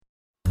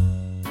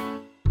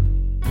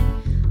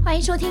欢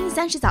迎收听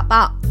30早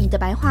报，你的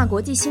白话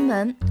国际新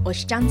闻，我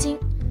是张晶。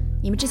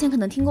你们之前可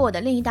能听过我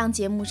的另一档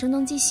节目声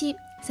东击西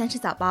，30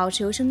早报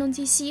是由声东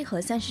击西和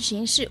30实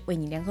验室为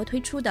你联合推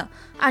出的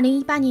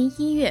，2018年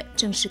1月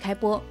正式开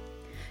播。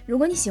如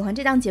果你喜欢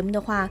这档节目的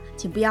话，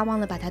请不要忘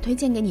了把它推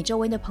荐给你周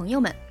围的朋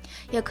友们，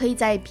也可以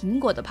在苹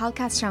果的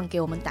Podcast 上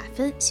给我们打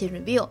分写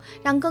review，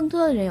 让更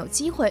多的人有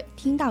机会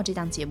听到这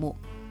档节目。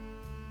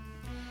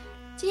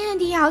今天的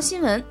第一条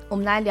新闻，我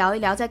们来聊一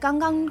聊在刚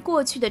刚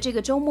过去的这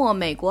个周末，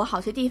美国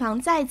好些地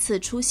方再次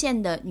出现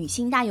的女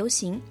性大游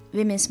行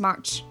Women's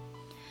March。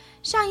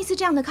 上一次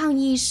这样的抗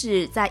议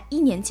是在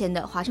1年前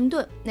的华盛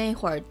顿，那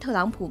会儿特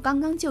朗普刚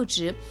刚就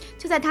职，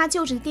就在他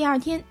就职的第二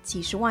天，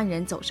几十万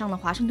人走上了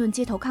华盛顿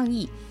街头抗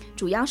议，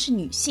主要是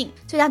女性，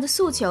最大的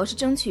诉求是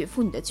争取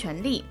妇女的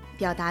权利，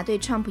表达对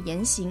Trump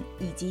言行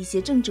以及一些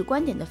政治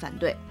观点的反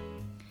对。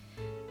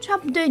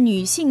Trump 对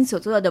女性所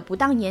做的不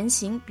当言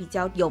行比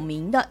较有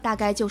名的，大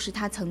概就是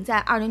他曾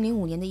在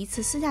2005年的一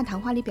次私下谈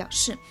话里表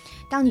示，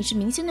当你是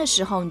明星的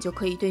时候，你就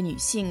可以对女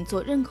性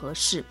做任何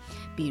事，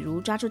比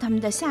如抓住她们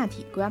的下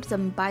体 grab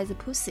them by the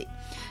pussy。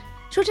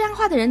 说这样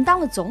话的人当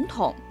了总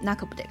统，那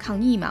可不得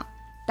抗议吗？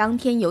当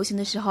天游行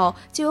的时候，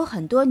就有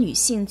很多女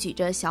性举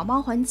着小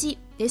猫还击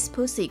This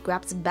pussy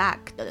grabs back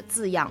的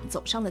字样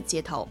走上了街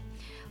头。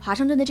华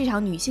盛顿的这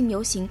场女性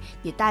游行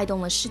也带动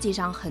了世界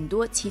上很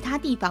多其他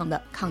地方的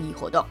抗议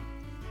活动。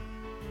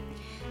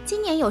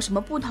今年有什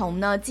么不同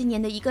呢？今年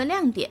的一个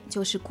亮点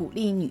就是鼓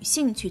励女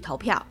性去投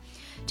票，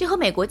这和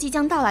美国即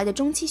将到来的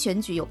中期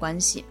选举有关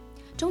系。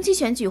中期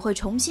选举会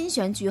重新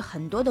选举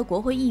很多的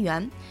国会议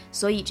员，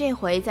所以这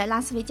回在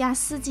拉斯维加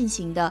斯进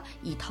行的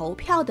以投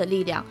票的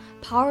力量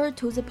Power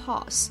to the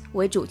Polls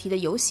为主题的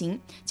游行，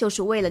就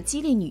是为了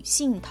激励女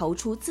性投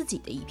出自己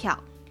的一票。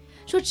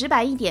说直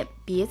白一点，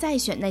别再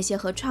选那些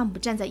和 Trump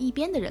站在一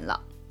边的人了。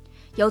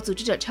有组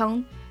织者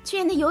称，去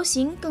年的游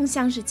行更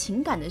像是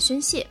情感的宣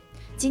泄，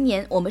今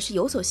年我们是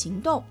有所行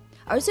动，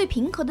而最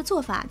平和的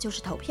做法就是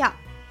投票。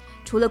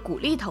除了鼓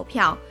励投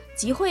票，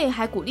集会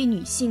还鼓励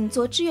女性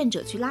做志愿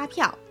者去拉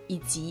票，以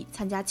及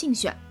参加竞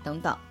选等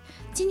等。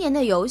今年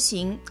的游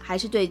行还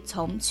是对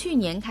从去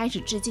年开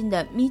始至今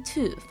的 Me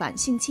Too 反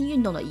性侵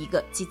运动的一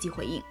个积极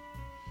回应。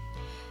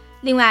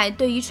另外，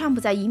对于 Trump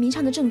在移民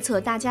上的政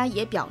策，大家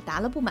也表达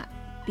了不满。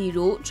比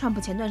如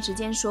Trump 前段时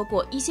间说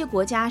过一些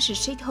国家是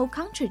shithole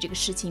country 这个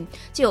事情，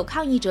就有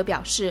抗议者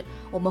表示，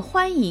我们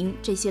欢迎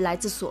这些来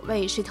自所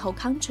谓 shithole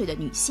country 的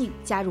女性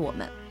加入我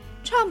们。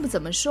 Trump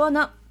怎么说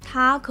呢？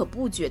他可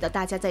不觉得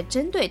大家在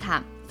针对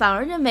他，反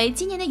而认为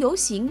今年的游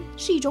行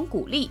是一种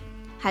鼓励，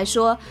还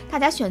说大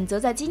家选择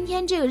在今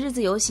天这个日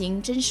子游行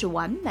真是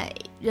完美，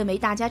认为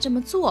大家这么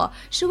做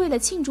是为了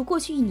庆祝过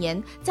去1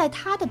年在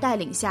他的带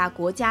领下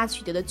国家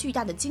取得了巨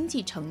大的经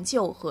济成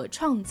就和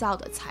创造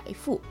的财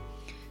富，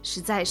实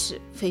在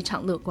是非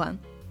常乐观。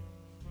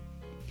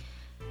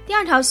第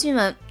二条新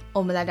闻，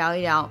我们来聊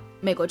一聊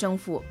美国政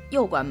府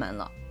又关门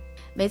了。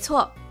没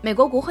错，美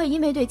国国会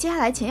因为对接下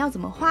来钱要怎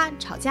么花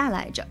吵架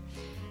来着，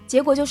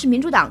结果就是民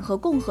主党和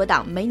共和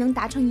党没能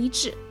达成一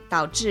致，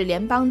导致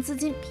联邦资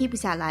金批不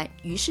下来，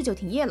于是就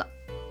停业了。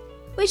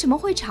为什么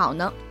会吵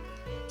呢？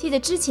记得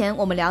之前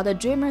我们聊的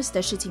Dreamers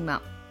的事情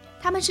吗？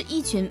他们是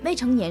一群未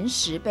成年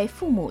时被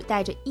父母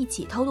带着一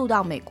起偷渡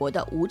到美国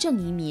的无证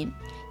移民，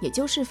也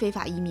就是非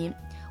法移民。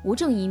无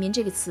证移民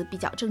这个词比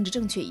较政治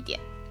正确一点。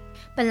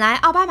本来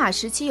奥巴马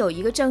时期有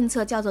一个政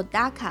策叫做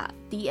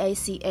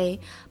DACA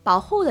保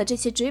护了这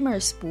些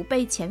Dreamers 不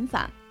被遣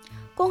返。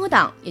共和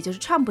党也就是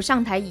Trump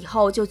上台以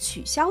后就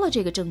取消了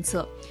这个政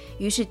策，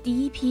于是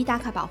第一批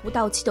DACA 保护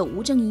到期的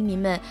无证移民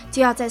们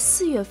就要在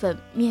4月份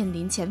面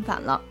临遣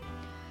返了。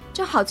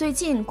正好最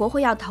近国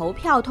会要投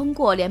票通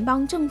过联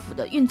邦政府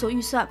的运作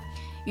预算，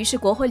于是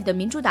国会里的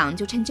民主党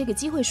就趁这个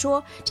机会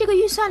说，这个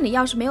预算里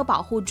要是没有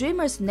保护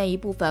Dreamers 那一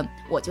部分，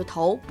我就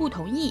投不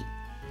同意。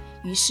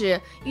于是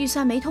预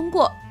算没通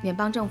过，联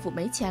邦政府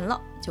没钱了，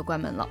就关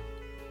门了。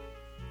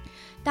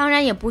当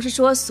然也不是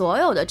说所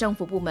有的政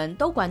府部门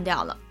都关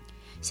掉了，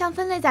像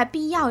分类在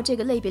必要这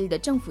个类别里的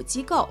政府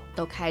机构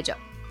都开着，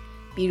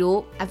比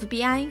如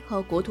FBI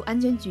和国土安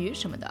全局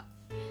什么的。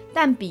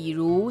但比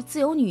如自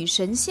由女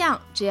神像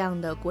这样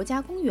的国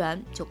家公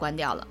园就关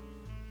掉了。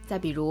再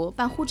比如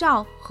办护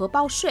照和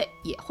报税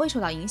也会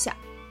受到影响。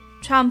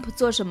 Trump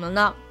做什么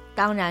呢？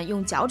当然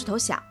用脚趾头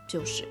想，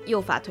就是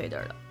又发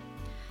Twitter了。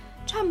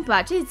 Trump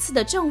把这次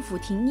的政府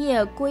停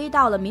业归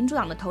到了民主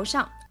党的头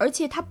上，而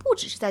且他不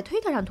只是在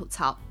Twitter 上吐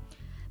槽。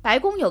白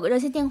宫有个热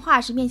线电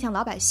话是面向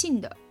老百姓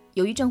的，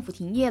由于政府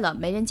停业了，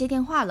没人接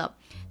电话了，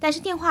但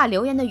是电话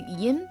留言的语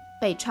音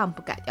被 Trump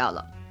改掉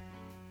了。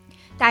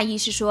大意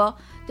是说，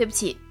对不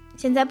起，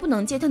现在不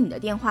能接听你的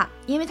电话，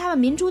因为他们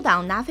民主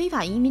党拿非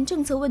法移民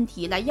政策问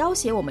题来要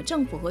挟我们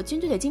政府和军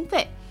队的经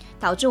费，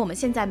导致我们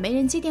现在没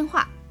人接电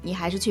话，你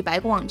还是去白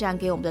宫网站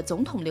给我们的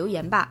总统留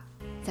言吧，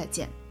再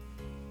见。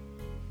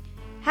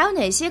还有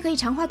哪些可以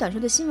长话短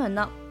说的新闻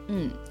呢？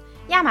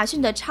亚马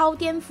逊的超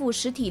颠覆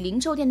实体零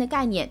售店的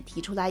概念提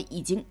出来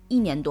已经1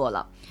年多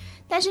了，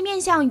但是面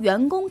向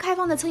员工开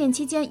放的测验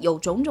期间有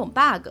种种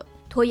bug，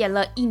拖延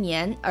了1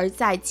年，而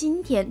在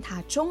今天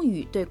它终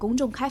于对公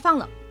众开放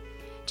了。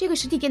这个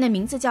实体店的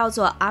名字叫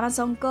做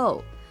Amazon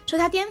Go， 说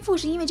它颠覆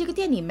是因为这个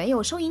店里没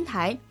有收银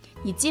台，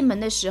你进门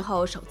的时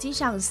候手机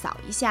上扫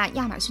一下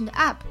亚马逊的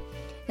App，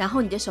 然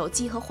后你的手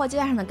机和货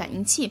架上的感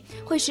应器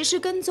会实时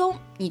跟踪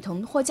你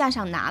从货架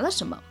上拿了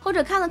什么，或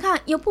者看了看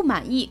又不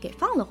满意给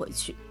放了回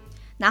去。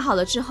拿好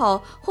了之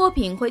后，货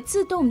品会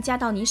自动加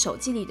到你手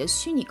机里的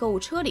虚拟购物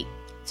车里，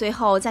最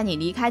后在你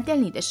离开店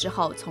里的时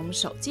候从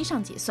手机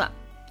上结算。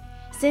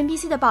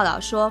CNBC 的报道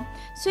说，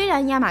虽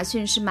然亚马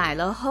逊是买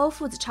了 Whole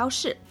Foods 超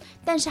市，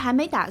但是还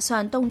没打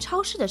算动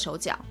超市的手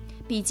脚，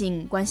毕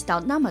竟关系到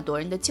那么多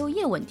人的就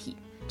业问题。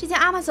这家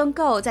Amazon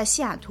Go 在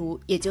西雅图，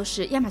也就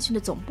是亚马逊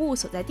的总部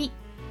所在地。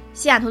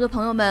西雅图的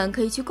朋友们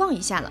可以去逛一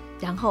下了，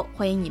然后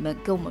欢迎你们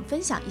跟我们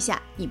分享一下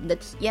你们的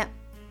体验。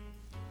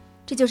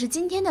这就是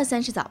今天的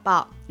30早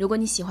报，如果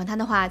你喜欢它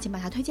的话，请把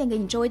它推荐给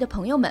你周围的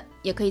朋友们，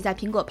也可以在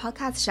苹果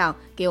Podcast 上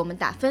给我们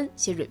打分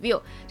写 review，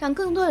 让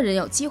更多的人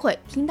有机会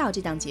听到这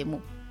档节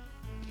目。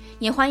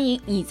也欢迎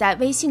你在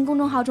微信公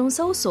众号中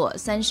搜索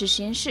30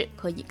实验室，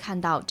可以看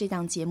到这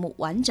档节目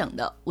完整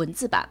的文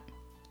字版。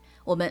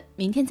我们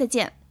明天再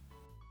见。